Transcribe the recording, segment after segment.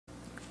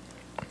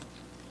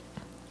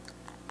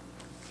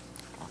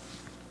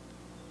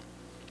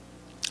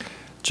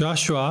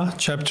Joshua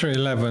chapter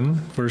 11,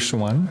 verse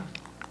 1.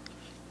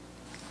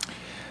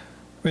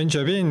 When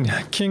Jabin,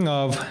 king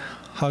of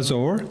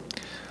Hazor,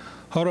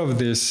 heard of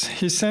this,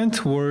 he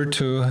sent word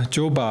to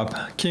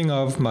Jobab, king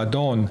of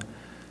Madon,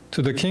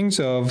 to the kings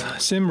of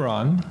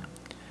Simron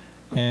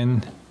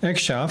and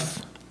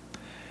Ekshaph,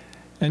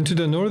 and to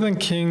the northern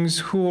kings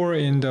who were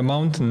in the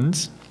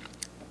mountains,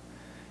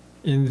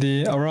 in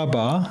the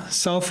Arabah,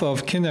 south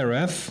of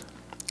Kinnereth,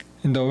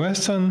 in the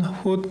western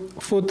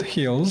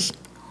foothills,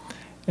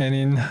 and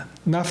in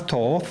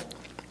Naphtali,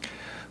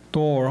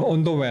 Dor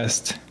on the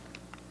west,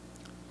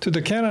 to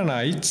the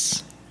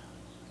Canaanites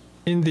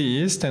in the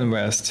east and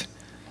west,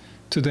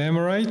 to the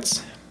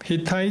Amorites,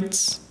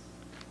 Hittites,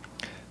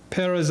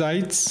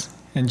 Perizzites,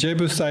 and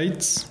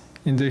Jebusites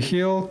in the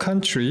hill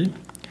country,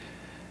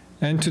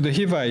 and to the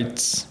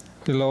Hivites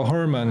below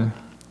Hermon,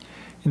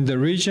 in the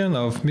region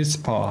of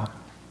Mizpah.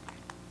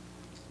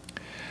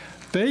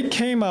 They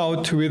came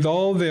out with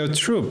all their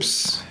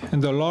troops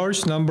and a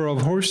large number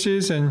of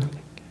horses and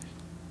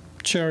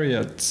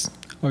chariots,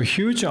 a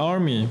huge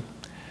army,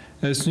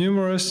 as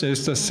numerous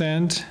as the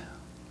sand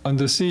on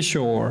the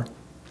seashore.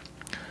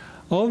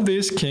 All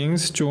these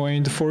kings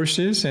joined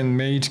forces and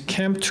made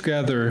camp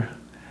together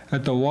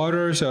at the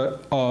waters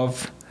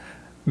of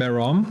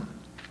Merom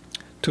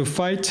to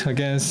fight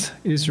against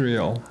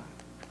Israel.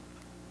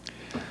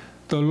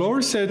 The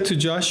Lord said to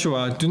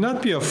Joshua, "Do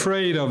not be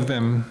afraid of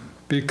them,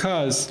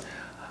 because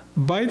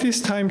by this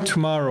time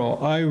tomorrow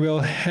I will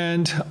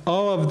hand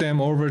all of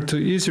them over to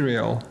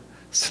Israel,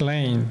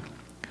 slain.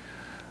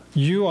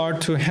 You are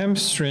to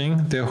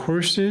hamstring their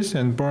horses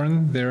and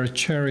burn their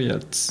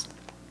chariots."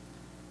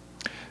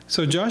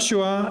 So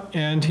Joshua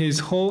and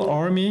his whole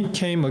army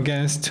came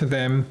against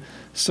them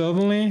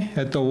suddenly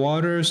at the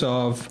waters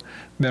of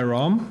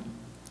Merom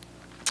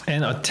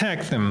and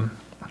attacked them.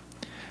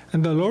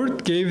 And the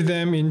Lord gave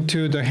them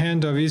into the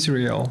hand of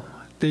Israel.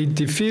 They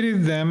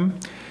defeated them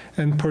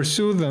and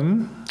pursued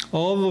them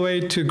all the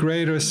way to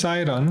Greater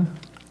Sidon,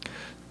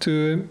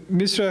 to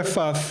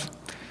Misrephath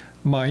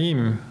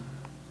Maim,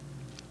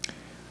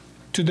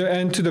 to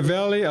the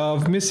valley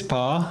of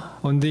Mizpah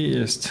on the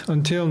east,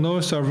 until no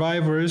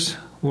survivors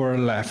were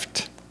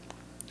left.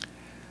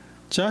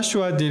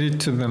 Joshua did it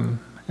to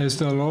them, as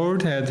the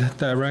Lord had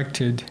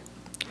directed.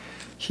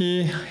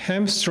 He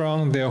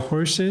hamstrung their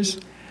horses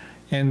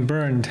and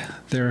burned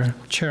their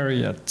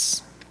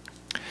chariots.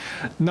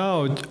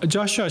 Now,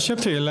 Joshua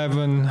chapter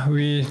 11,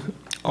 we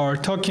are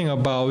talking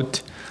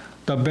about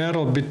the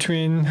battle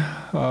between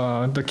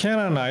the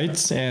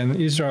Canaanites and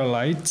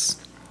Israelites.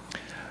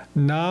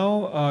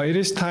 Now it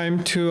is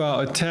time to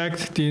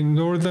attack the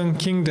northern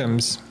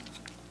kingdoms.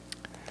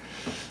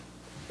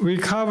 We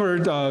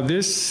covered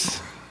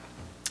this.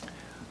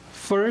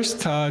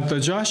 First, the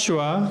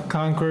Joshua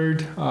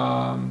conquered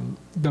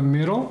the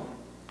middle,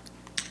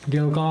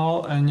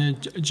 Gilgal and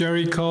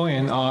Jericho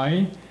and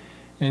Ai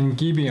and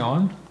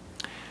Gibeon.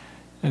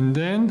 And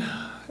then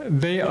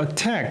they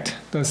attacked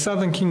the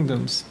southern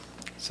kingdoms.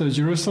 So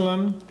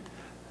Jerusalem,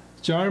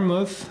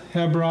 Jarmuth,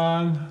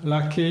 Hebron,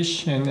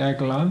 Lachish, and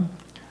Eglon.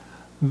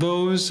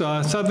 Those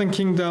southern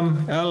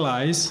kingdom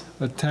allies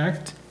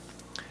attacked,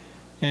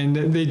 and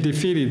they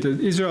defeated, the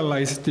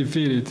Israelites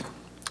defeated.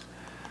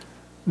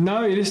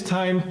 Now it is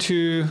time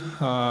to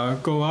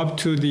go up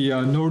to the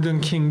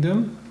northern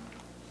kingdom.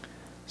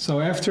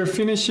 So after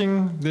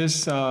finishing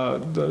this,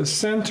 the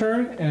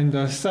center and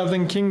the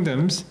southern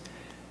kingdoms,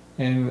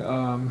 and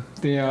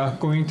they are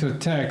going to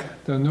attack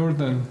the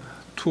northern,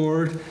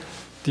 toward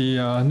the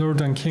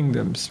northern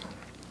kingdoms.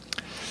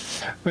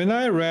 When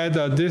I read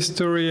this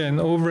story and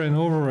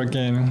over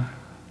again,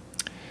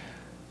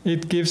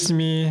 it gives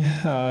me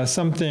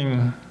some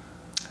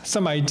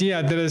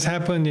idea that has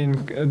happened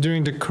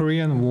during the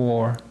Korean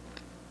War.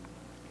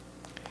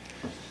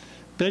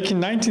 Back in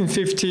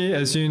 1950,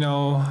 as you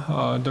know,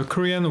 the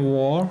Korean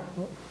War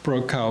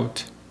broke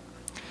out.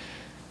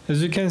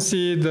 As you can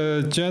see,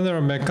 the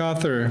General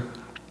MacArthur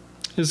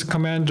is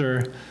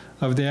commander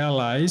of the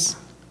Allies.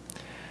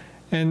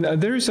 And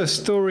there is a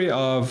story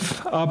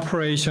of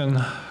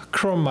Operation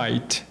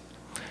Chromite.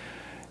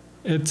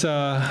 It's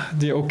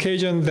the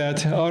occasion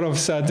that all of a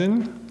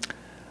sudden,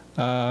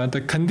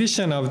 the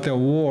condition of the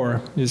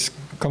war is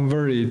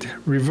converted,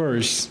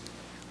 reversed.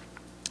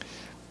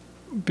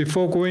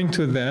 Before going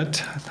to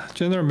that,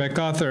 General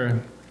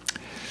MacArthur,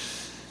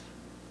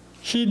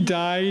 he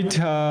died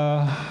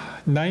April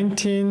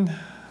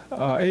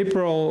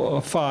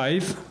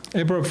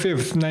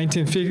 5th,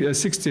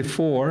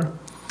 1964,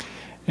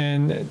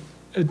 and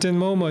at that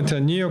moment, the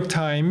New York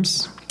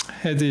Times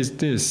had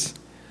this,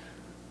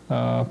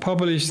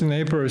 published in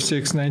April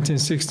 6,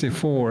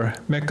 1964.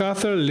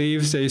 MacArthur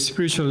leaves a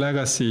spiritual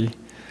legacy,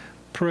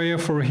 prayer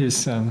for his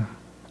son.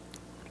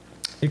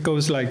 It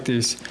goes like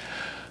this: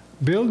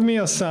 "Build me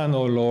a son,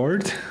 O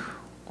Lord,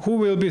 who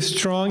will be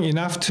strong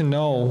enough to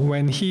know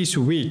when he is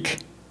weak,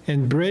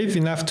 and brave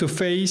enough to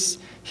face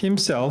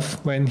himself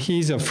when he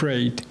is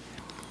afraid.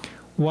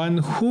 One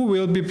who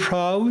will be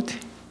proud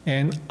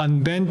and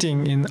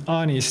unbending in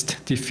honest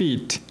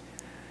defeat,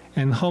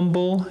 and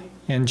humble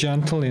and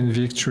gentle in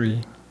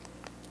victory."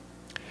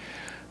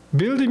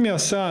 Build me a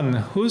son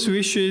whose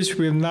wishes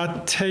will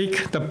not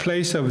take the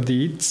place of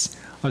deeds,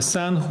 a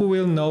son who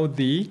will know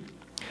thee,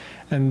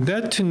 and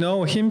that to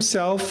know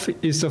himself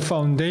is the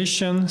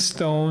foundation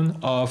stone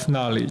of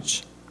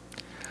knowledge.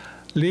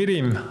 Lead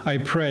him, I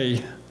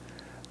pray,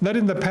 not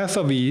in the path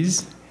of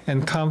ease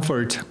and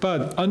comfort,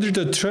 but under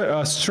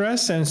the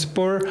stress and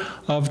spur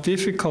of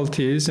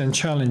difficulties and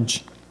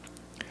challenge.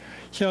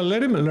 Here,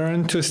 let him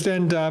learn to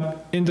stand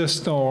up in the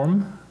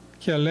storm.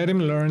 Here, let him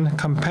learn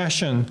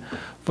compassion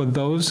for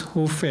those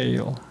who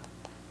fail.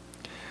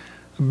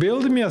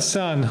 Build me a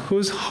son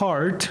whose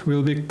heart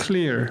will be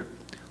clear,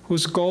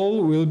 whose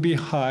goal will be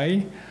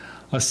high,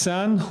 a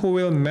son who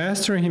will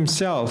master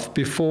himself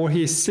before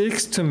he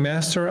seeks to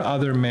master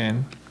other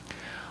men,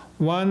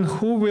 one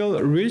who will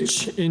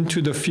reach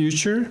into the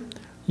future,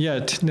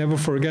 yet never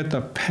forget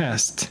the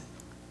past.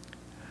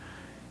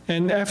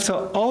 And after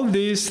all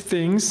these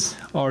things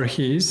are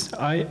his,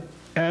 I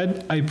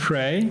add, I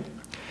pray,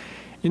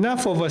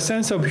 enough of a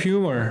sense of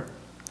humor,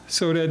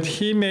 so that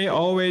he may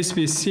always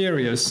be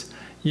serious,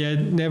 yet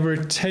never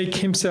take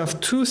himself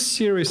too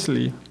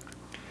seriously.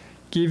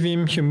 Give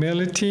him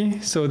humility,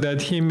 so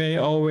that he may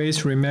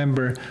always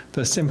remember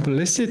the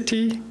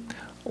simplicity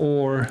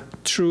or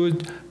true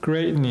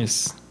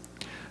greatness,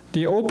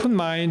 the open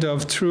mind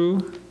of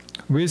true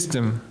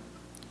wisdom,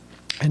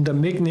 and the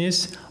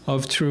meekness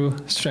of true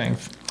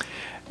strength.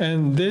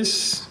 And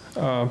this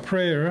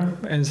prayer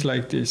ends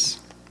like this.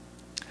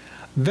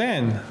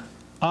 Then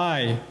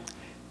I,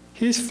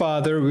 his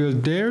father, will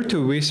dare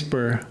to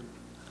whisper,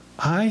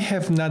 I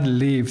have not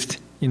lived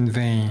in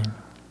vain.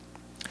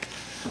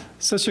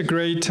 Such a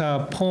great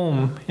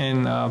poem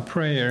and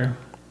prayer.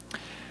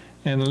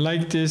 And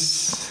like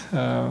this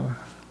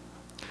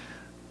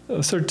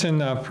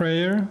certain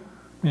prayer,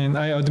 and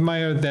I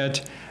admire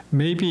that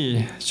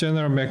maybe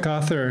General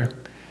MacArthur,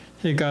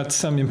 he got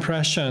some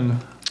impression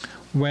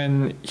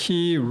when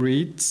he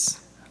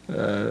reads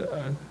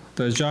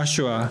the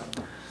Joshua,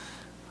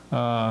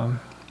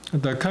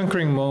 the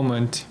conquering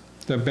moment,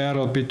 the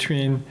battle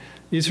between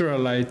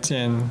Israelites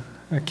and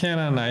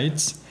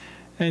Canaanites,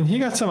 and he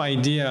got some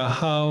idea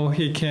how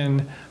he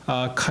can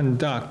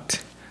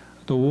conduct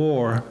the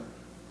war,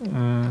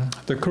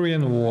 the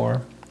Korean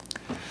War.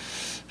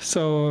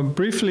 So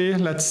briefly,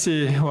 let's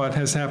see what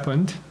has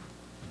happened.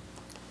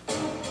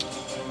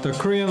 The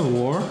Korean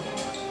War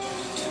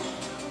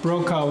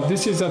broke out.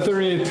 This is a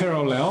 38th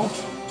parallel.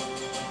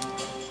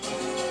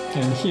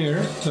 And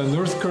here, the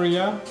North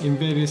Korea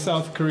invaded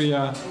South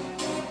Korea,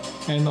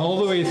 and all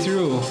the way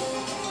through,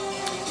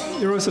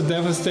 it was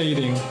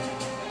devastating.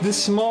 This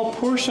small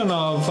portion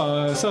of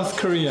South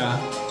Korea,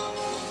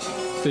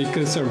 they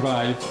could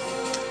survive.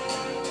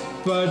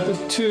 But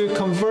to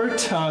convert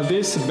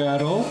this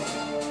battle,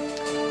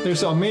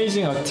 there's an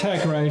amazing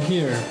attack right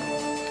here.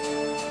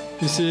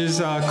 This is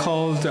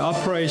called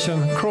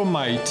Operation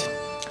Chromite,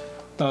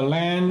 the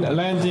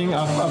landing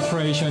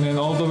operation, and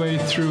all the way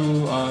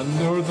through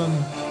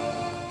northern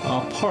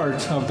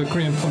part of the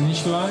Korean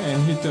Peninsula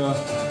and hit the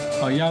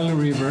Yalu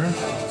River.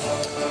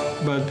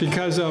 But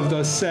because of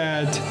the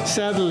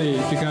sadly,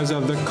 because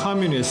of the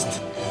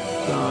communist,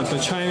 the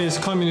Chinese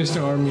Communist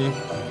Army,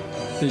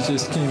 they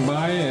just came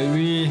by, and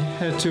we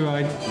had to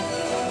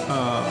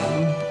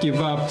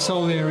give up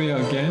Seoul area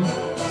again.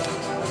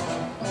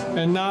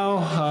 And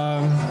now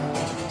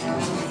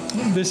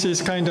this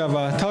is kind of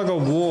a tug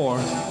of war,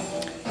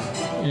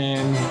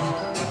 and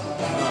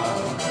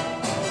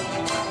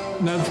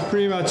not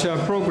pretty much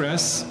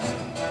progress.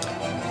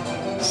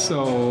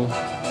 So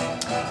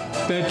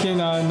back in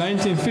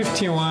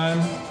 1951,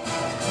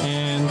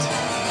 and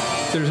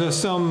there's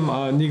some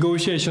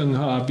negotiation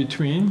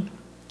between,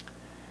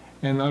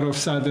 and all of a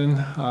sudden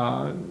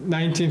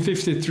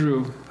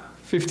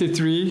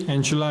 1953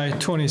 and July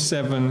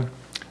 27,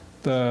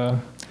 the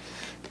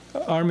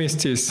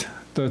armistice,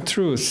 the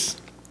truce.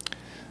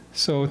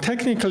 So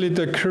technically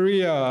the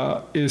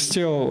Korea is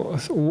still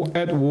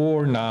at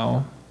war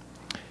now.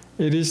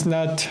 It is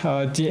not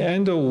the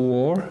end of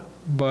war,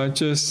 but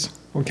just,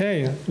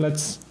 okay,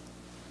 let's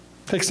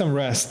take some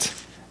rest.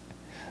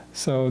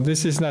 So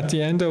this is not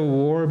the end of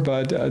war,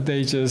 but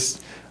they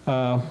just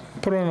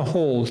put on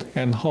hold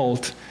and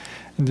halt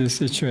in this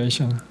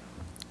situation.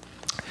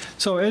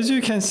 So as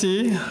you can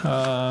see,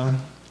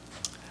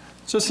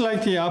 just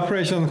like the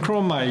Operation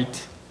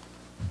Chromite,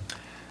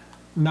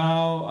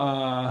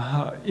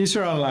 now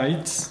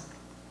Israelites,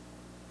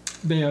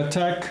 they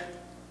attack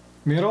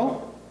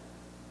middle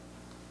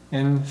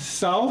and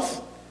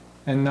south,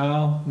 and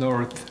now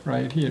north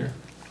right here.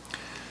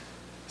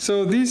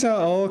 So these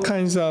are all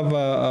kinds of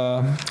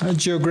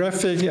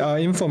geographic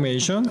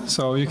information.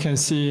 So you can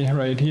see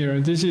right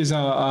here, this is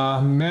a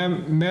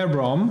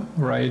Mebrom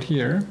right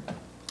here.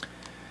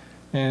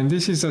 And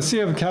this is the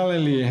Sea of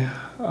Galilee.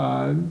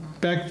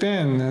 Back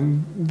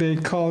then, they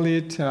call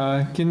it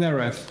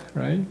Kinnereth,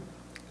 right?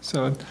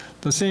 So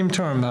the same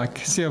term, like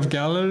Sea of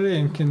Galilee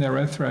and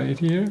Kinnereth right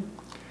here.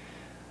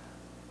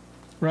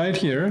 Right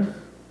here,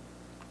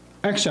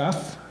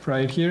 Akshaph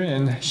right here,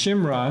 and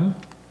Shimron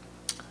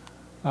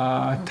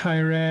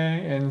Tyre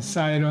and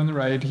Sidon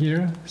right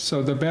here.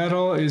 So the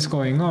battle is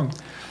going on.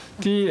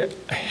 The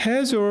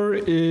Hazor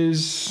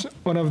is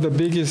one of the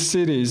biggest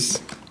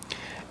cities,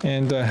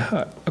 and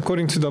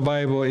according to the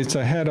Bible, it's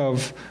ahead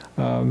of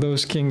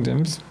those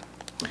kingdoms.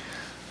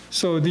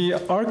 So the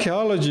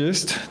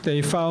archaeologists,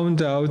 they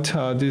found out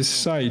this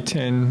site,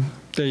 and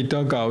they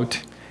dug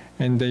out,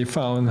 and they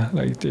found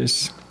like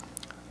this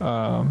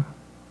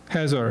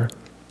Hazor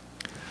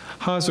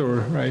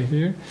right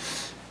here.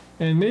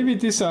 And maybe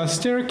this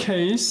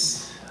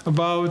staircase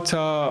about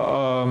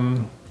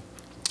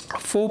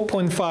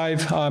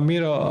 4.5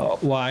 meter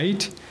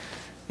wide,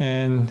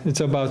 and it's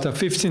about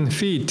 15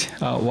 feet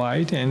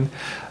wide. And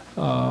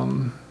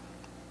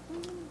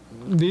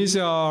these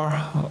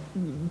are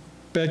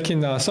back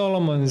in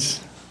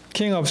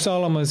King of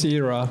Solomon's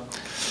era,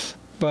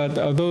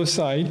 but those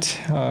site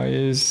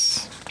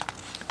is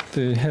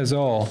the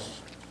Hazor.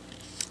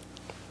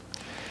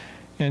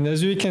 And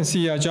as we can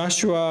see,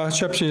 Joshua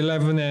chapter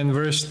 11 and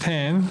verse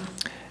 10,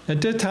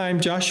 at that time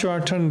Joshua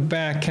turned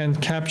back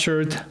and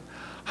captured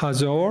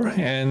Hazor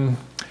and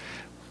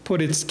put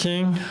its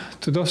king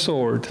to the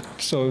sword.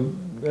 So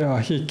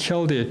he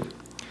killed it.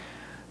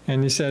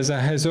 And he says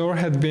Hazor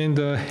had been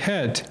the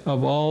head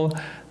of all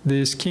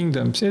these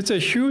kingdoms. It's a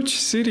huge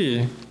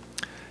city,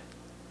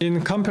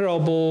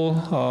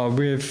 incomparable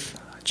with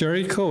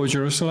Jericho or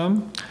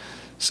Jerusalem.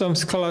 Some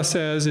scholar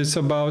says it's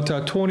about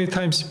 20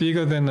 times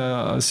bigger than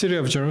the city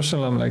of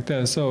Jerusalem, like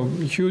that. So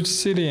huge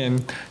city,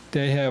 and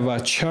they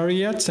have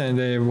chariots and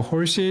they have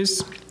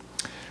horses.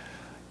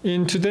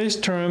 In today's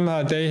term,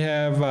 they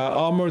have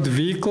armored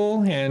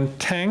vehicle and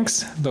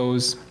tanks,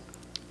 those,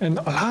 and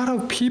a lot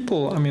of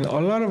people, a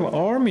lot of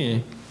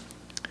army.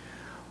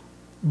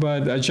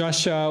 But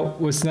Joshua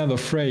was not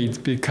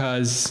afraid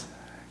because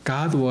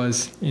God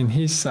was in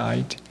his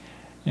side,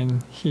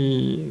 and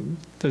he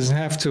doesn't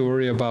have to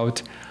worry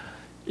about,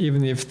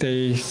 even if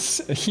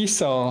he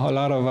saw a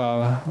lot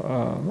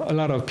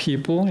of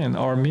people and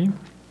army.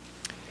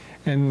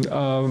 And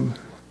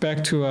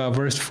back to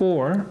verse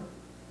 4,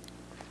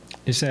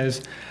 it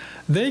says,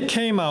 they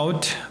came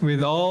out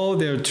with all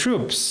their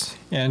troops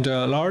and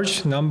a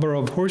large number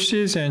of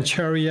horses and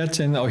chariots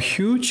and a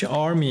huge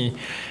army,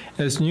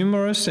 as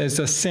numerous as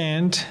the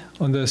sand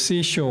on the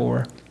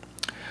seashore.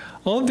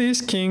 All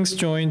these kings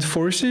joined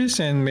forces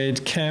and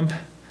made camp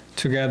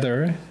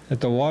together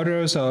at the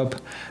waters of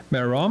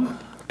Merom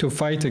to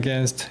fight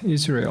against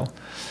Israel.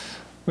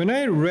 When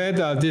I read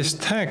this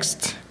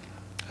text,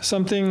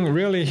 something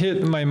really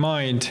hit my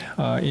mind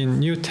in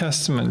New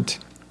Testament.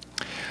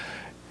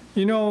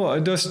 You know,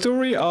 the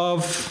story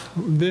of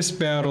this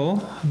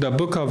battle, the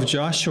book of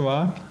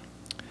Joshua,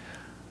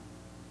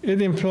 it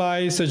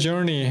implies a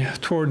journey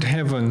toward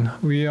heaven.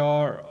 We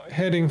are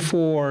heading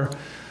for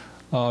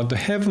the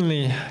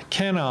heavenly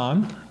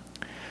Canaan,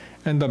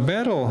 and the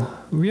battle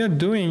we are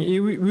doing,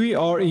 we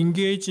are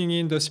engaging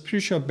in the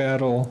spiritual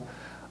battle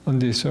on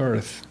this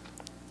earth.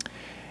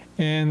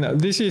 And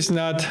this is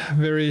not a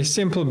very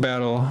simple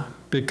battle,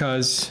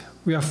 because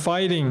we are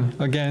fighting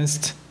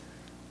against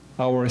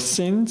our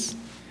sins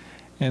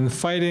and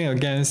fighting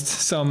against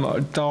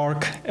some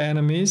dark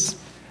enemies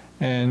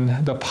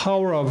and the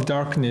power of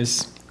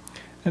darkness.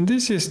 And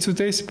this is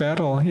today's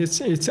battle.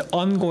 It's an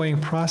ongoing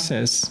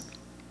process.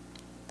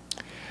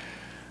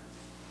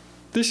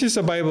 This is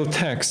a Bible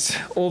text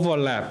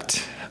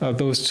overlapped of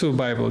those two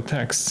Bible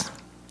texts,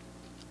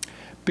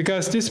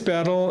 because this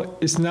battle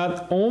is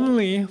not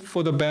only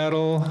for the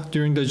battle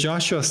during the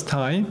Joshua's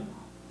time,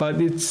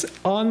 but it's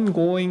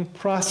ongoing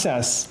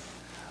process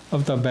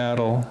of the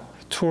battle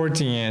toward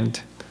the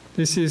end.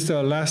 This is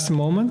the last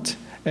moment,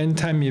 end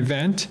time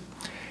event.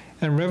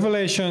 In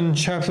Revelation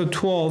chapter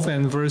 12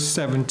 and verse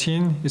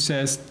 17, it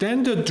says,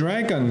 then the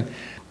dragon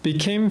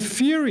became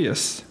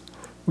furious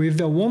with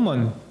the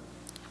woman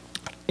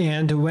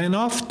and went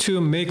off to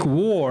make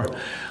war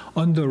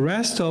on the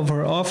rest of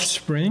her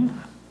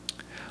offspring,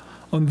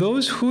 on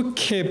those who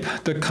keep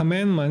the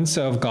commandments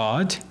of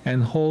God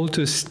and hold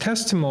to his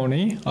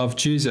testimony of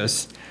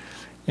Jesus.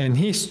 And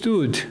he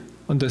stood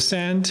on the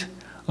sand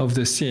of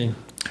the sea.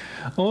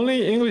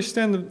 Only English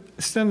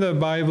Standard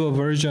Bible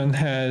version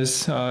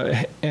has,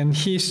 and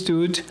he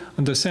stood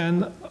on the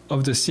sand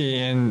of the sea,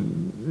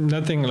 and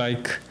nothing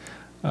like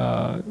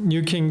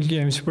New King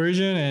James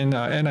Version and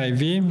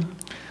NIV.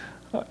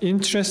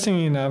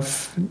 Interesting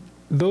enough,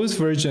 those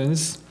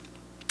versions,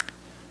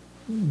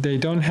 they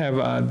don't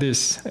have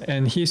this,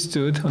 and he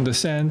stood on the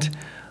sand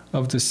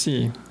of the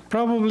sea.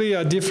 Probably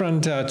a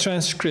different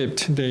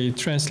transcript they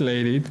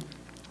translated.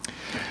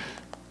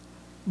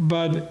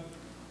 But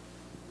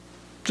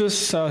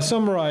just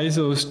summarize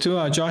those two,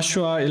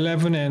 Joshua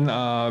 11 and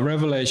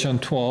Revelation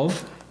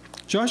 12.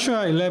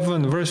 Joshua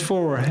 11 verse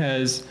 4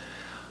 has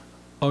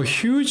a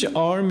huge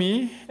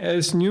army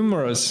as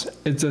numerous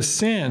as the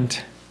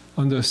sand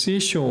on the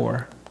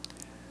seashore.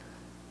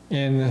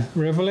 In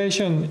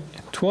Revelation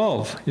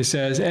 12, it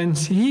says, and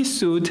he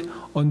stood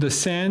on the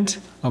sand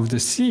of the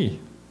sea.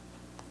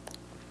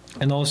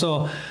 And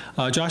also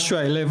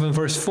Joshua 11,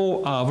 verse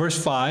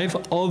 5,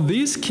 all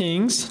these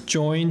kings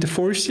joined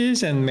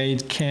forces and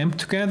made camp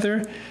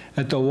together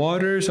at the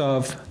waters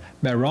of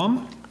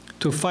Merom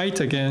to fight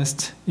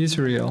against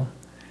Israel.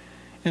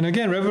 And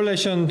again,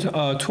 Revelation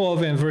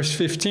 12 and verse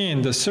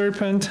 15, the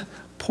serpent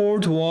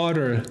poured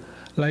water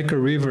like a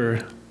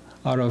river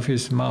out of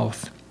his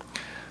mouth.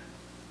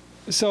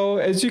 So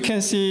as you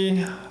can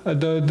see,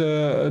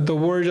 the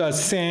words are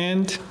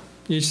sand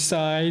each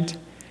side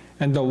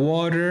and the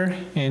water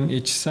in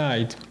each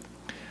side.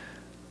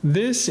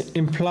 This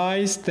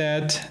implies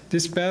that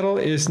this battle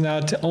is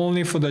not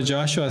only for the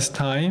Joshua's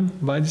time,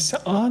 but it's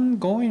an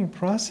ongoing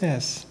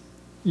process.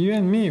 You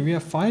and me, we are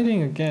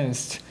fighting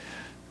against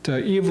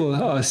the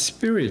evil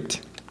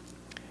spirit,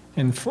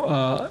 and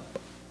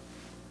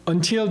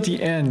until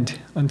the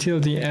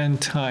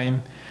end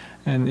time,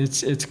 and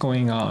it's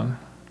going on.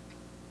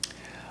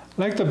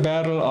 Like the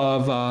battle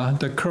of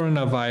the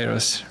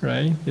coronavirus,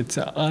 right? It's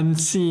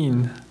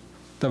unseen,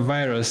 the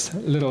virus,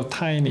 little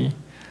tiny,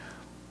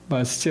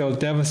 but still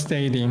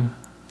devastating.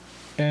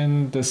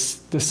 And the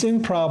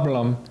sin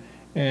problem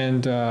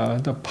and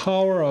the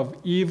power of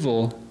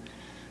evil,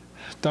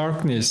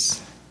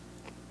 darkness,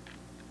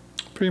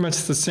 pretty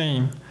much the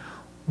same.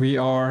 We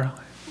are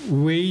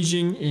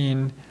waging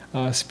in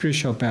a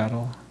spiritual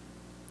battle.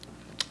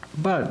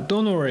 But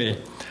don't worry.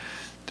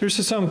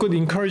 There's some good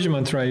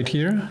encouragement right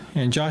here.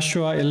 In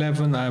Joshua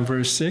 11,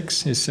 verse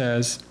 6, it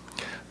says,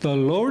 "The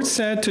Lord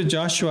said to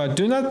Joshua,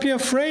 do not be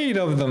afraid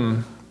of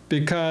them,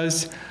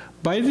 because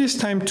by this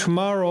time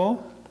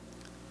tomorrow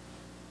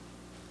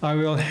I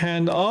will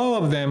hand all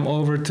of them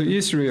over to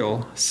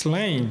Israel,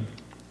 slain.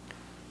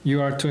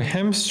 You are to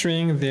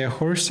hamstring their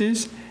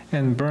horses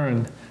and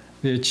burn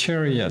their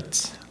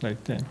chariots,"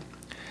 like that.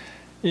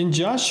 In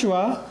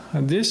Joshua,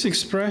 this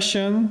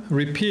expression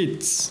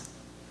repeats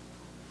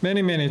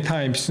many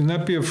times. Do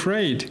not be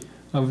afraid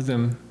of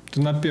them.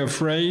 Do not be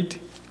afraid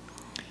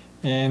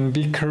and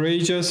be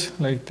courageous,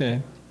 like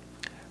that.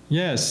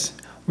 Yes,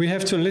 we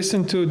have to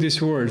listen to these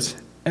words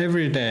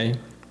every day.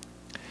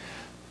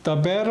 The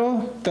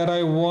battle that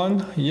I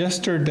won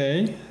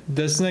yesterday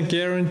does not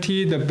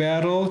guarantee the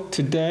battle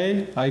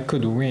today I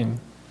could win.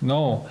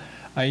 No,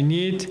 I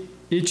need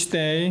each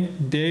day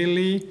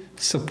daily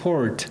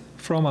support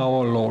from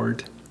our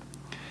Lord.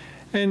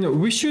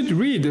 And we should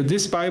read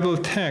this Bible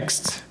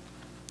text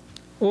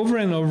over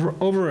and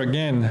over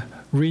again,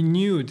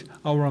 renewed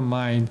our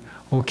mind.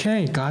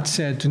 Okay, God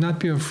said, do not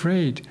be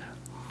afraid.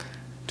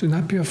 Do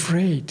not be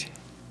afraid.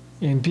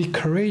 And be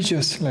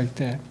courageous, like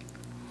that.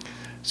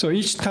 So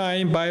each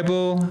time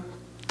Bible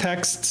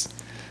text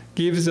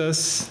gives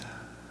us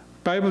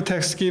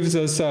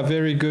a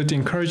very good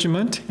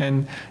encouragement,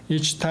 and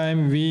each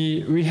time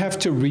we have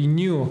to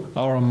renew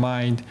our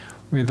mind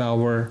with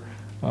our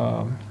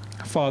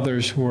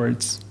Father's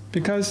words,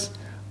 because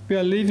we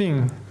are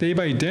living day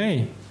by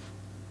day.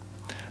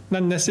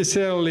 Not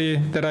necessarily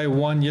that I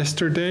won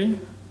yesterday,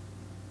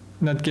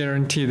 not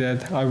guarantee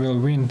that I will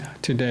win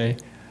today.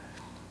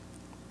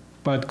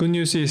 But good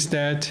news is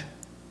that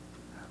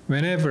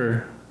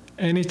whenever,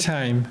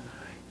 anytime,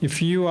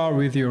 if you are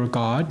with your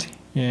God,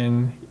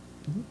 and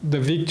the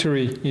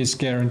victory is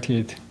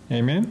guaranteed.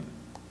 Amen?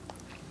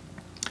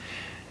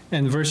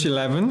 And verse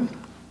 11,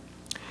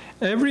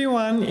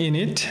 everyone in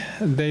it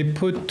they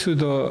put to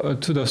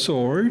the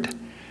sword.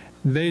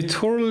 They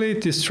totally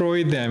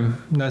destroyed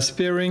them, not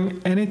sparing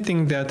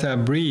anything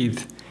that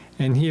breathed,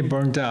 and he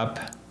burned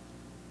up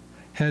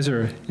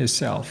Hazor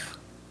itself.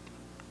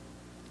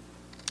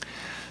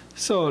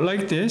 So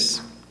like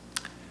this,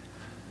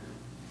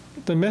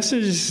 the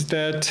message is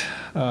that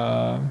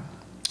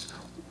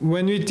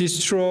when we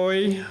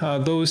destroy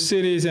those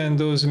cities and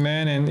those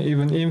men and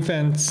even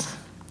infants,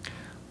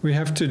 we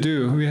have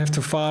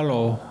to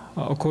follow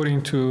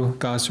according to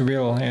God's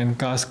will and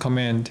God's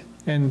command.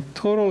 And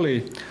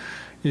totally,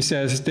 it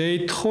says,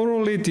 they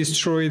totally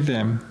destroyed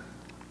them.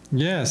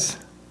 Yes,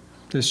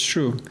 that's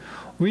true.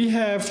 We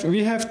have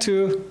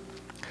to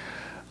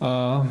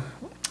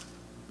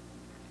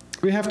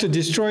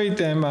destroy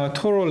them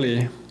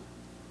totally,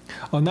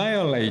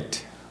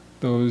 annihilate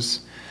those,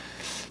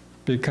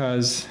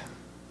 because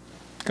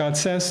God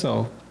says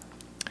so.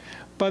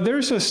 But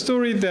there's a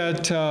story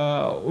that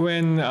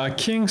when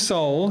King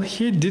Saul,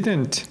 he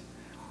didn't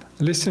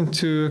listen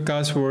to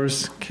God's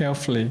words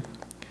carefully.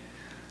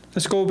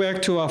 Let's go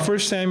back to 1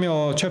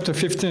 Samuel chapter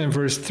 15 and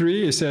verse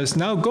 3. It says,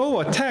 now go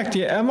attack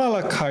the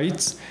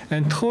Amalekites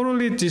and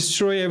totally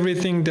destroy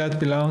everything that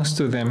belongs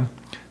to them.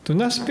 Do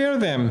not spare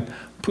them.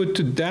 Put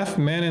to death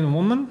men and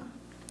women,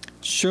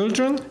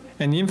 children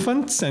and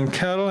infants and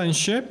cattle and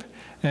sheep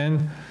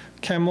and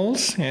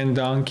camels and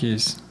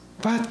donkeys.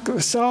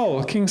 But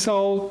Saul, King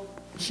Saul,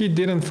 he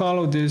didn't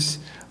follow this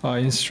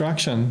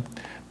instruction,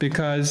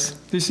 because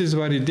this is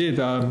what he did.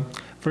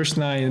 Verse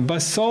 9,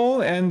 but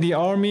Saul and the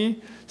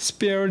army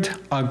spared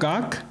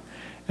Agag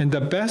and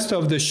the best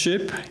of the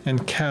sheep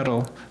and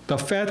cattle, the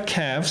fat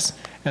calves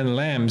and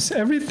lambs,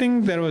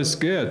 everything that was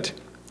good.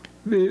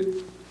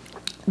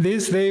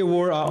 This they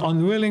were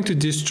unwilling to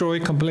destroy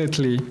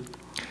completely.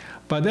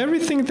 But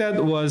everything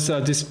that was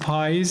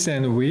despised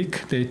and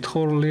weak, they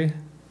totally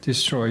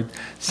destroyed.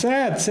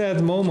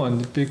 Sad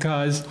moment,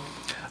 because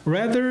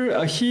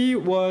rather he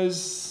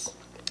was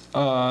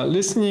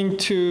listening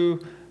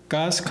to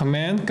God's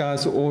command,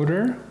 God's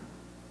order.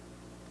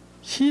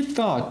 He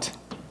thought,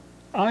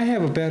 I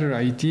have a better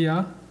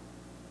idea.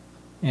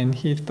 And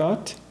he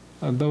thought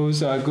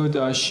those good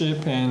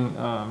sheep and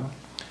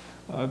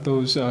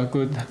those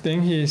good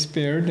things he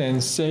spared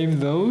and saved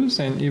those,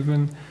 and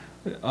even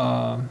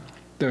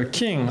the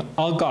king,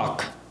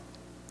 Agag,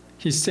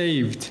 he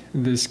saved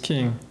this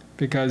king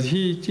because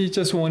he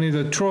just wanted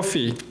a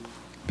trophy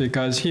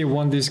because he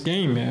won this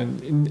game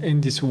in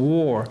this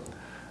war,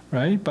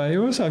 right? But it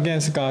was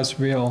against God's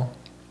will.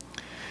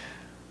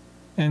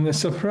 And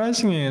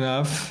surprisingly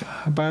enough,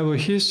 Bible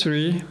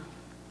history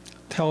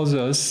tells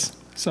us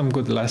some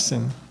good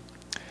lesson.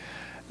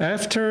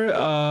 After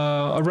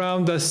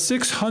around the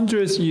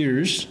 600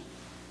 years,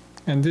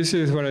 and this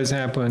is what has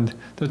happened,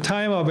 the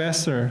time of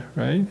Esther,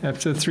 right?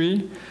 Chapter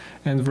 3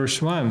 and verse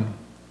 1.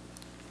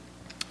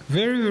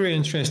 Very, very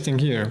interesting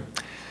here.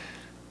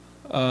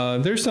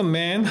 There's a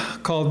man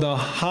called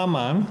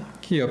Haman.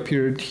 He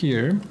appeared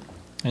here,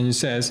 and he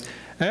says,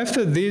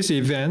 after these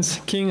events,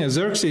 King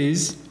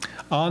Xerxes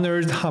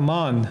honored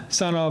Haman,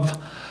 son of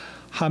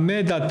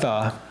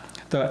Hammedatha,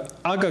 the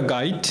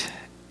Agagite,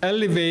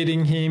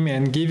 elevating him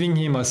and giving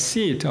him a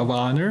seat of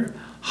honor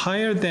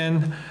higher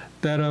than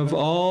that of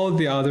all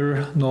the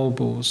other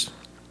nobles.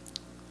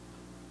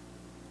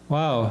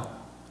 Wow.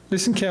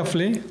 Listen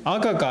carefully.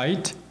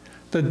 Agagite,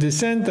 the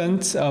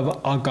descendants of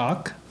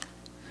Agag.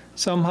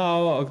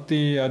 Somehow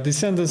the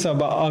descendants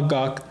of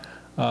Agag,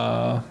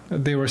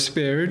 they were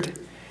spared.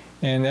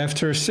 And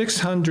after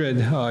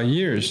 600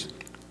 years,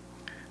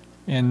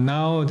 and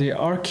now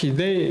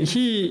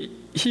he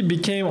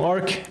became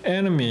arch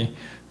enemy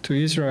to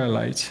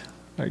Israelites,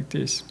 like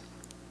this.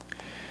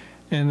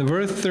 In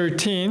verse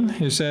 13,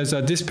 it says,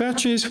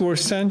 dispatches were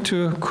sent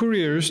to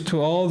couriers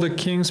to all the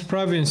king's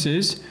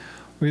provinces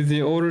with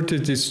the order to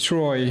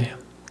destroy,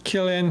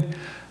 kill, and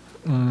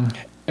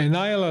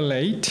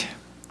annihilate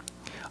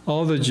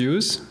all the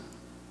Jews,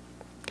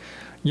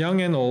 young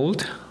and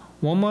old,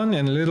 women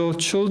and little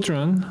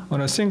children,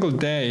 on a single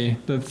day,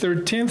 the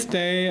 13th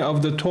day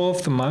of the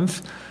 12th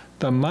month,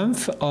 the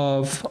month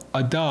of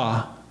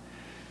Adar,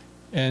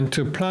 and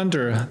to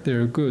plunder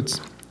their goods.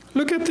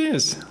 Look at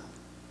this.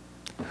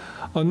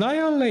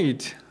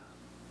 Annihilate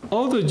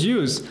all the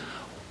Jews.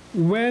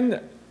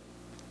 When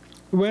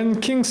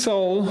King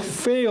Saul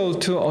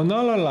failed to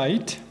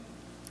annihilate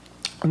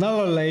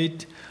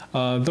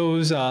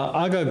those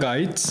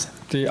Agagites,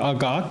 the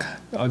Agag,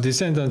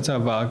 descendants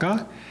of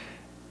Agag,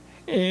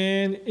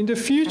 and in the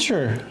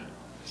future,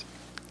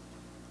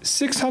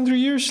 600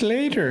 years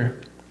later,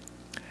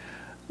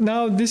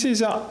 now this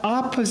is an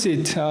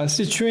opposite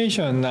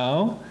situation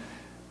now.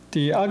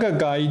 The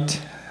Agagite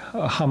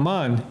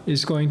Haman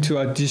is going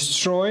to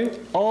destroy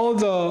all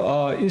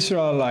the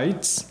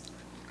Israelites,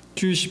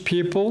 Jewish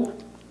people,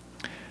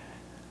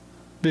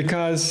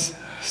 because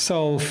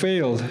Saul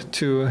failed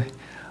to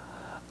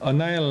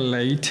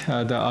annihilate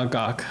the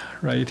Agag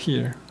right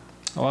here.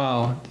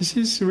 Wow, this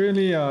is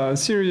really a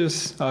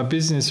serious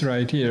business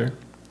right here.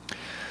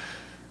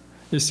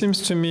 It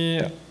seems to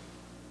me,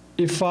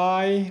 if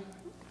I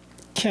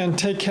can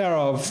take care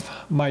of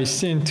my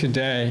sin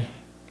today,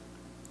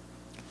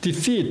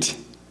 defeat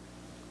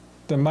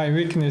my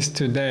weakness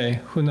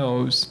today, who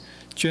knows?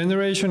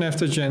 Generation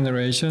after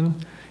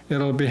generation,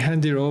 it'll be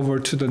handed over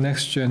to the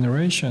next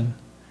generation.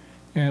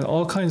 And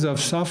all kinds of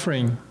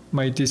suffering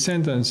my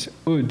descendants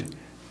would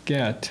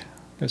get.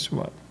 Guess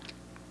what?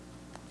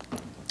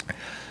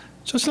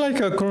 Just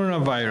like a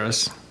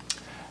coronavirus.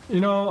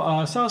 You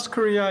know, South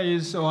Korea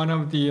is one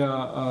of the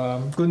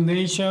good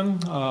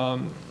nation.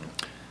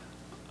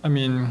 I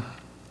mean,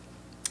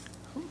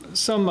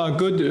 some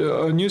good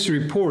news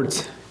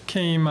reports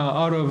came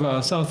out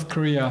of South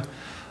Korea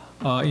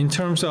in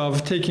terms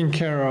of taking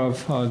care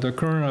of the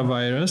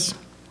coronavirus.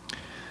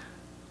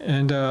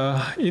 And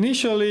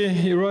initially,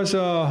 it was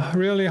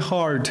really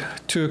hard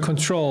to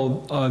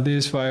control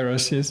this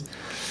virus,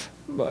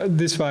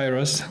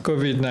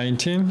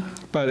 COVID-19.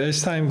 But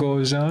as time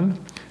goes on,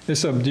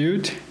 it's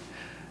subdued,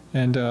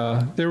 and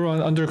they were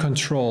under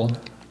control.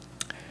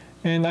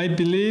 And I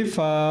believe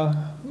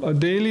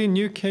daily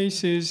new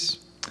cases,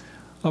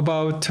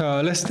 about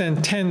less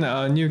than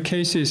 10 new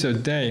cases a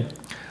day.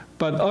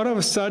 But all of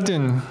a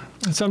sudden,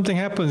 something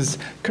happens.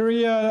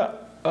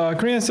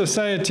 Korean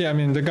society, I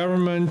mean, the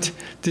government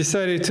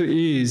decided to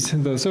ease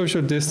the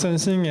social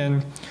distancing,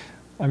 and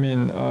I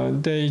mean,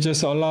 they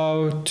just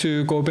allow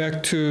to go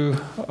back to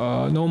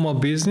normal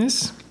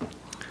business.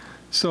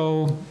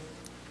 So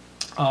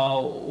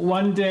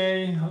one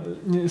day,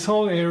 in this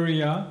whole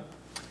area,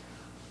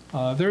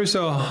 there's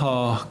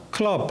a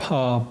club,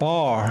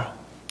 bar,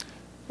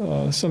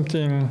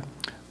 something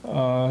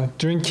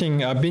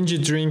drinking,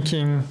 binge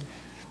drinking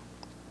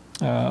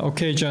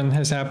occasion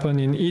has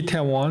happened in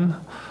Itaewon,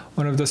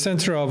 one of the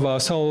center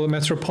of Seoul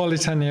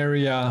metropolitan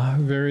area,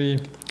 very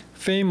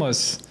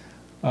famous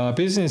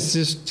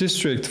business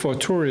district for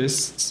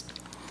tourists.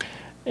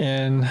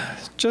 And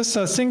just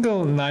a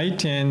single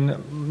night, and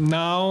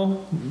now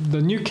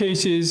the new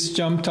cases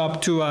jumped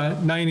up to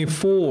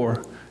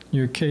 94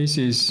 new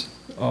cases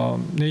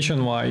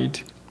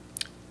nationwide.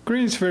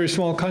 Korea is a very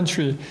small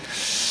country,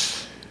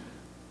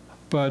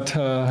 but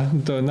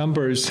the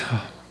numbers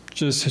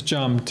just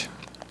jumped.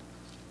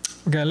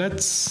 Okay,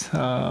 let's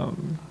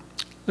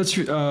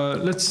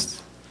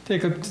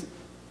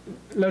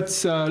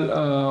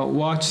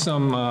watch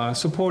some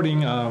supporting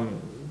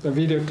the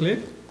video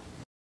clip.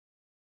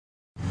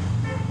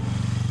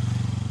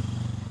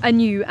 A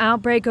new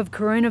outbreak of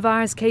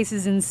coronavirus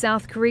cases in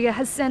South Korea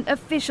has sent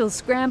officials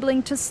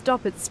scrambling to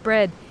stop its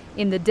spread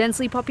in the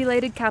densely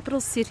populated capital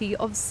city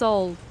of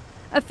Seoul.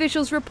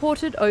 Officials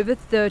reported over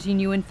 30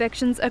 new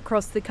infections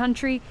across the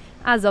country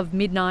as of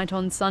midnight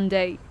on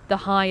Sunday, the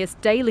highest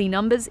daily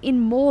numbers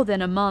in more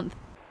than a month.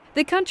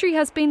 The country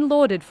has been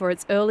lauded for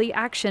its early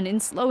action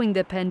in slowing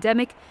the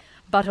pandemic,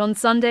 but on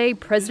Sunday,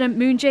 President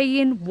Moon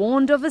Jae-in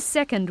warned of a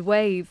second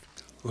wave.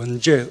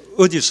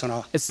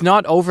 It's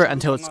not over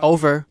until it's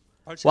over,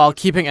 while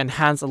keeping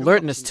enhanced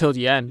alertness till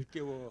the end.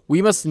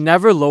 We must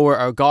never lower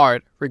our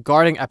guard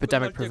regarding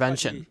epidemic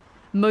prevention.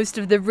 Most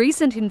of the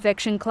recent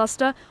infection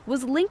cluster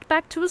was linked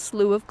back to a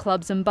slew of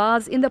clubs and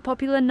bars in the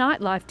popular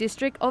nightlife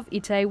district of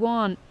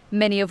Itaewon,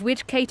 many of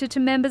which cater to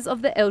members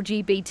of the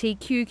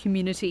LGBTQ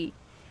community.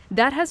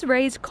 That has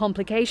raised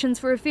complications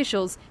for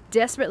officials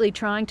desperately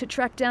trying to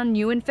track down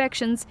new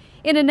infections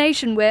in a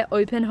nation where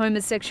open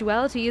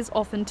homosexuality is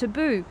often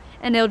taboo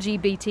and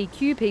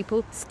LGBTQ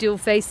people still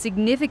face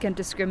significant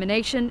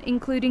discrimination,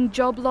 including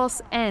job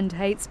loss and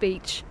hate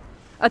speech.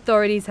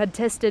 Authorities had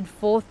tested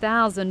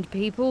 4,000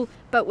 people,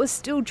 but were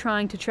still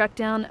trying to track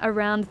down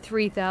around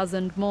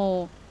 3,000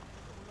 more.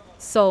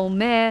 Seoul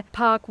Mayor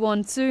Park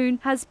Won-soon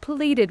has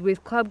pleaded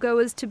with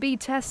clubgoers to be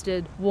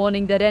tested,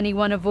 warning that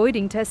anyone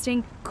avoiding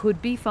testing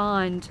could be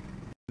fined.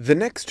 The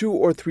next 2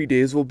 or 3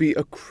 days will be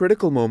a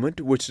critical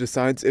moment which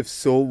decides if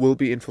Seoul will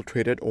be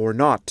infiltrated or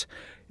not.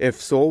 If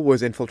Seoul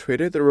was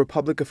infiltrated, the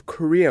Republic of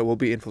Korea will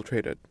be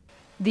infiltrated.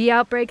 The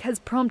outbreak has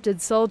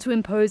prompted Seoul to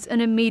impose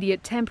an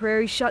immediate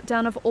temporary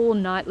shutdown of all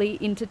nightly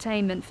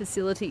entertainment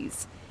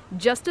facilities,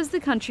 just as the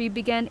country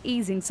began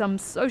easing some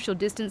social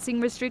distancing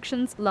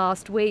restrictions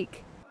last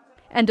week.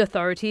 And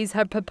authorities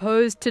have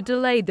proposed to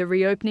delay the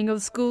reopening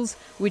of schools,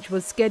 which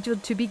was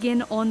scheduled to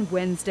begin on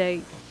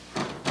Wednesday.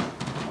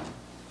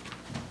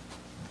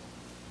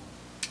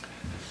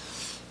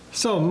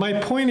 So my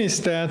point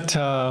is that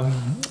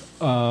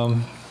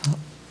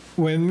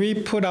when we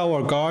put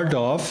our guard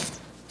off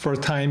for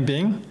the time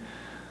being,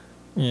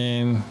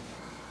 and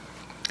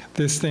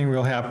this thing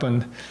will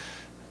happen,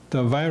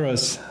 the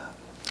virus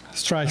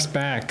strikes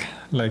back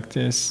like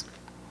this.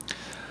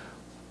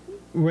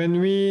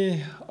 When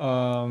we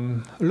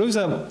lose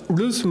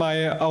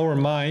our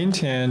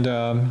mind, and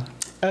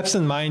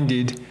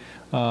absent-minded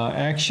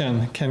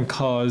action can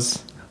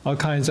cause all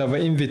kinds of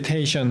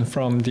invitation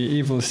from the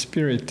evil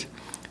spirit.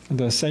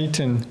 The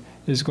Satan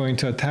is going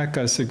to attack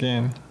us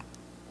again.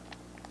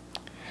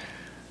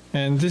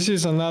 And this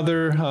is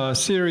another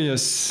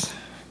serious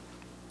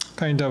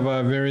kind of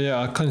a very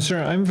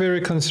concern. I'm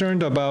very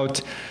concerned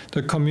about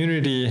the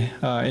community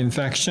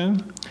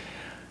infection.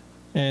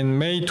 In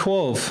May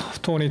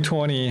 12,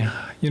 2020,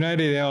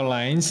 United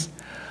Airlines,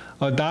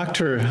 a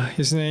doctor,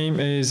 his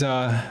name is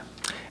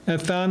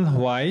Ethan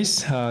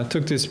Weiss,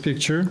 took this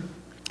picture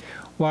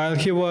while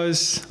he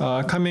was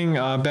coming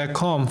back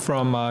home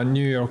from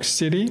New York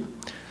City,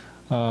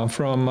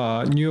 from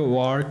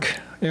Newark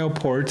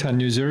Airport,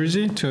 New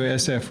Jersey, to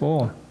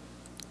SFO.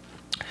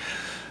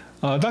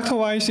 Dr.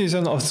 Weiss is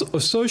an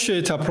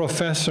associate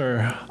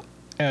professor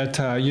at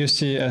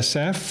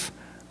UCSF,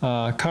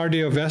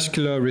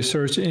 Cardiovascular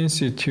Research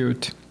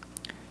Institute.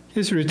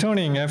 He's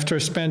returning after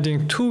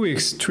spending 2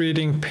 weeks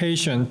treating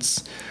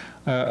patients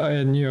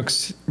at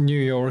New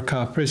York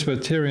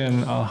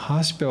Presbyterian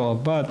Hospital.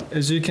 But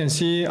as you can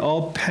see,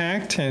 all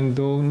packed and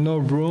no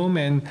room,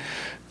 and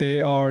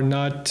they are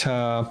not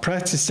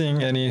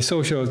practicing any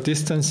social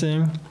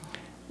distancing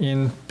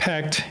in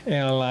packed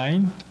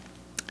airline.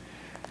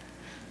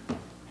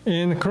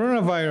 In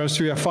coronavirus,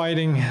 we are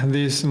fighting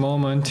this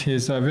moment.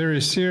 Is a very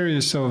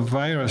serious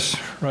virus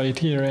right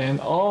here, and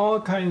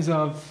all kinds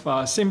of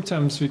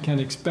symptoms we can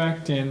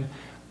expect in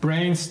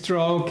brain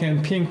stroke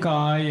and pink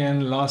eye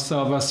and loss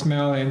of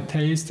smell and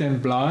taste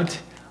and blood,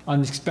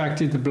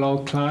 unexpected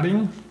blood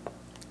clotting,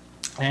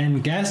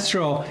 and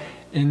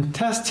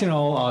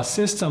gastrointestinal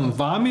system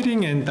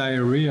vomiting and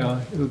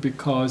diarrhea will be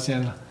caused.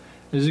 And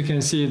as you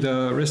can see,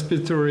 the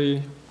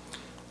respiratory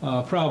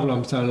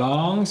problems, the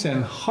lungs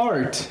and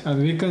heart,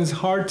 and weakens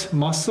heart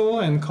muscle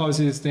and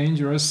causes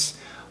dangerous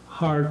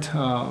heart,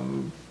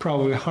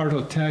 probably heart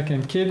attack,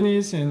 and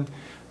kidneys, and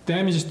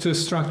damage to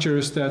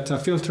structures that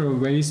filter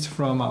waste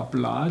from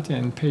blood,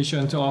 and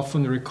patients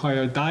often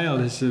require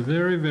dialysis.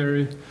 Very,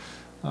 very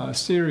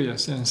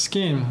serious. And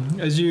skin,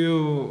 as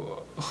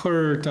you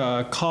heard,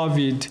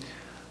 COVID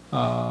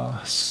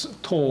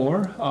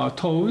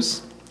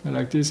toes,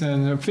 like this,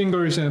 and her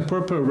fingers and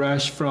purple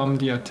rash from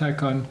the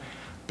attack on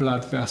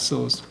blood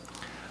vessels.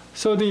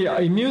 So the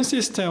immune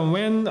system,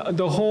 when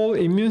the whole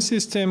immune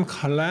system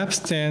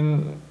collapsed,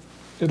 then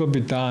it'll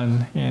be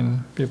done,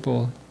 and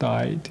people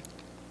died.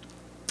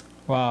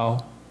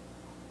 Wow.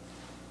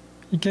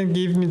 You can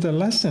give me the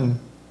lesson.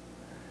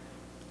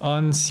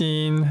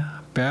 Unseen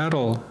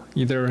battle,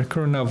 either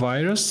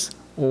coronavirus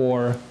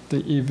or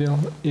the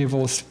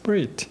evil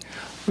spirit.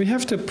 We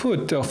have to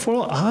put the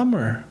full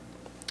armor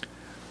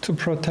to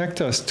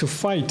protect us, to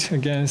fight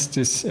against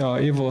this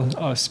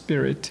evil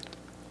spirit.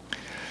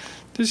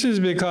 This is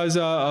because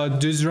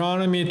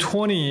Deuteronomy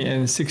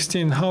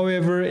 20:16,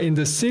 however, in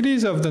the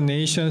cities of the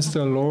nations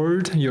the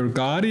Lord your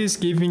God is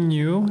giving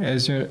you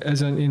as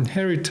an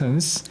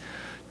inheritance,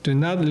 do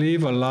not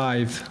leave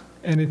alive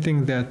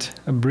anything that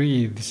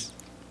breathes.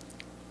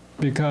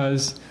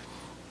 Because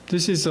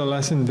this is a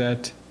lesson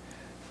that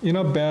in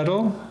a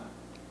battle,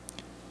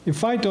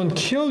 if I don't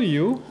kill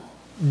you,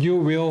 you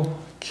will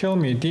kill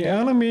me. The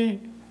enemy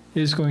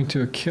is going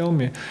to kill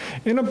me.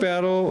 In a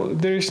battle,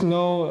 there is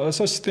no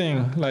such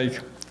thing like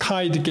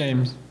tied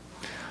games.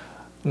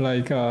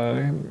 Like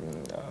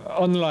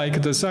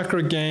unlike the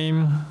soccer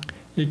game,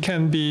 it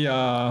can be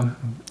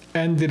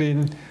ended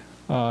in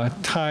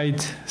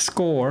tied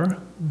score.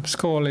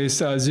 Score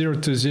is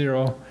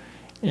 0-0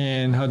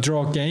 in a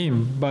draw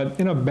game. But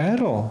in a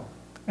battle,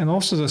 and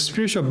also the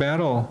spiritual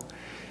battle,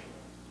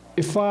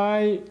 if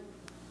I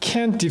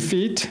can't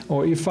defeat,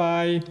 or if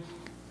I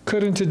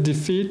couldn't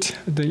defeat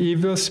the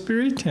evil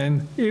spirit,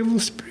 and evil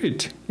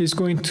spirit is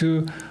going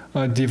to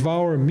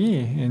devour me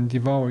and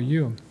devour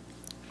you.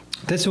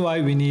 That's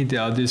why we need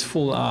this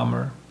full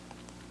armor.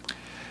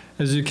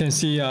 As you can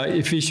see,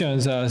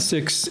 Ephesians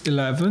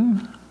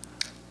 6:11,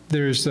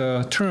 there's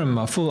a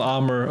term, full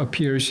armor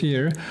appears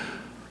here.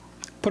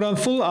 Put on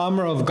full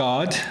armor of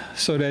God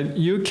so that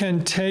you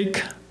can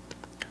take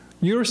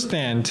your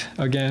stand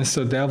against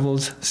the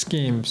devil's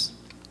schemes.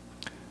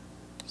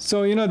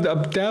 So, you know,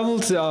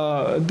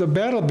 the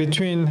battle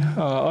between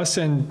us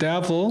and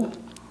devil,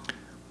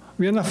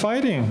 we are not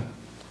fighting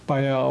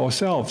by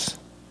ourselves.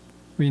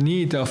 We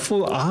need the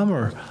full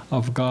armor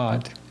of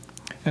God.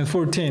 And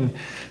 14,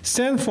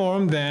 stand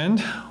firm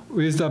then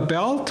with the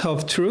belt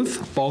of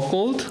truth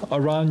buckled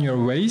around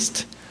your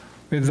waist,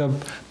 with the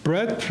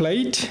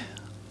breastplate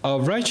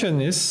of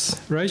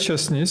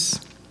righteousness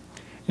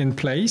in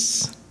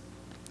place,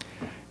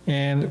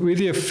 and with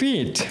your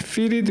feet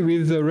fitted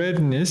with the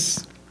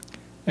readiness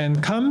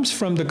and comes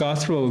from the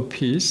gospel of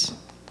peace.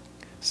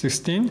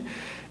 16,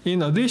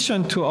 in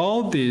addition to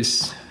all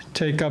this,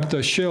 take up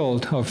the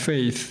shield of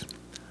faith,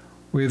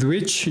 with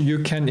which you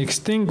can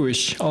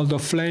extinguish all the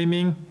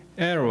flaming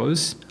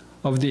arrows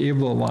of the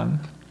evil one.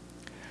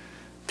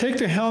 Take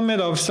the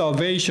helmet of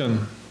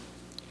salvation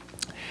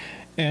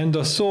and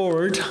the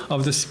sword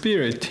of the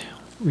Spirit,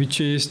 which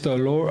is the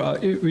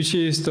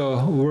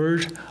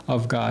word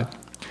of God.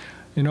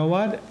 You know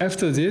what?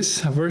 After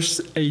this, verse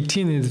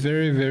 18 is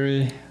very,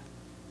 very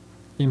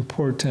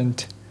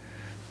important.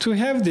 To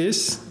have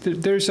this,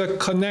 there's a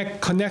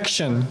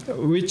connection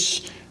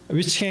which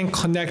can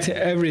connect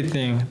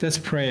everything. That's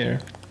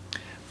prayer.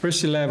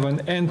 Verse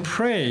 11, and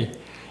pray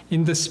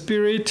in the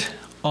Spirit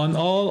on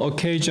all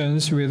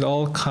occasions with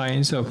all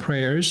kinds of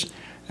prayers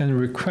and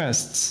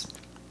requests.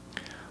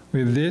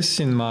 With this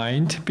in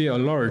mind, be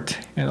alert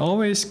and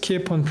always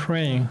keep on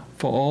praying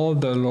for all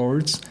the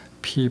Lord's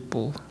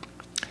people.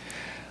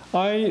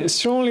 I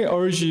strongly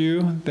urge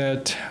you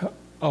that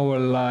our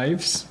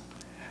lives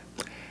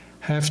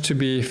have to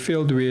be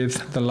filled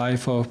with the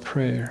life of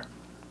prayer.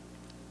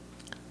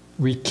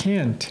 We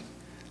can't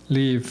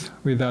live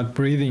without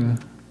breathing.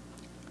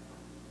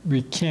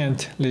 We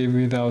can't live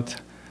without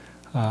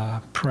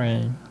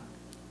praying.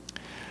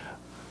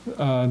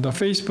 The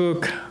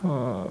Facebook,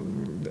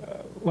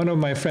 one of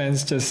my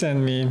friends just sent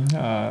me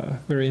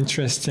very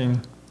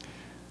interesting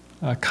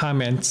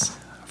comments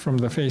from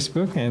the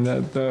Facebook, and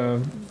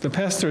the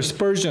pastor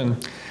Spurgeon,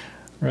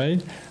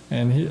 right?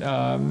 And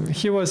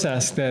he was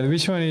asked that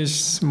which one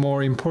is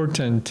more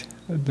important,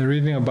 the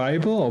reading of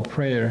Bible or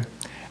prayer?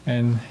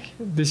 And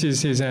this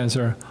is his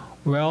answer.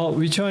 Well,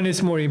 which one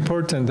is more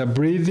important, the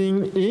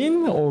breathing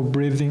in or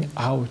breathing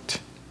out?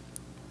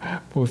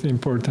 Both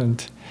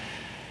important.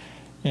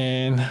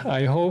 And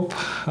I hope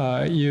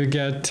you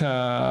get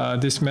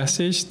this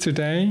message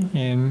today,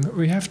 and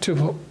we have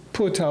to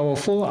put our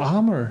full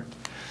armor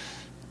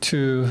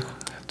to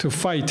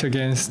fight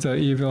against the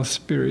evil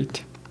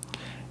spirit.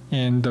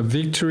 And the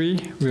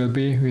victory will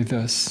be with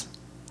us.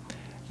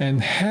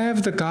 And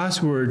have the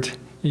God's word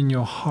in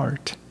your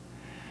heart.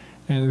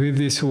 And with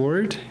this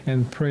word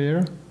and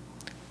prayer,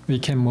 we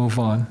can move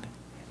on.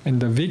 And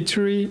the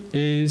victory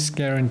is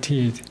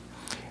guaranteed.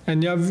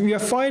 And we are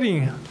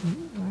fighting.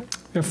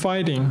 We're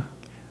fighting.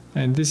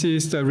 And this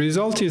is the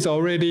result is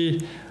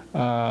already,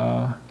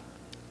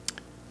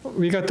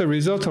 we got the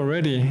result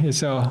already.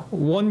 It's a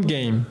one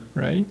game,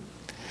 right?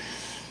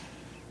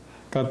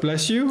 God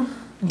bless you.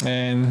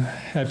 And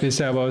happy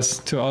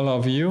Sabbath to all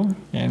of you.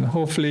 And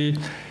hopefully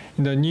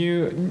in the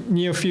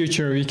near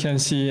future, we can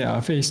see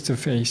face to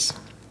face.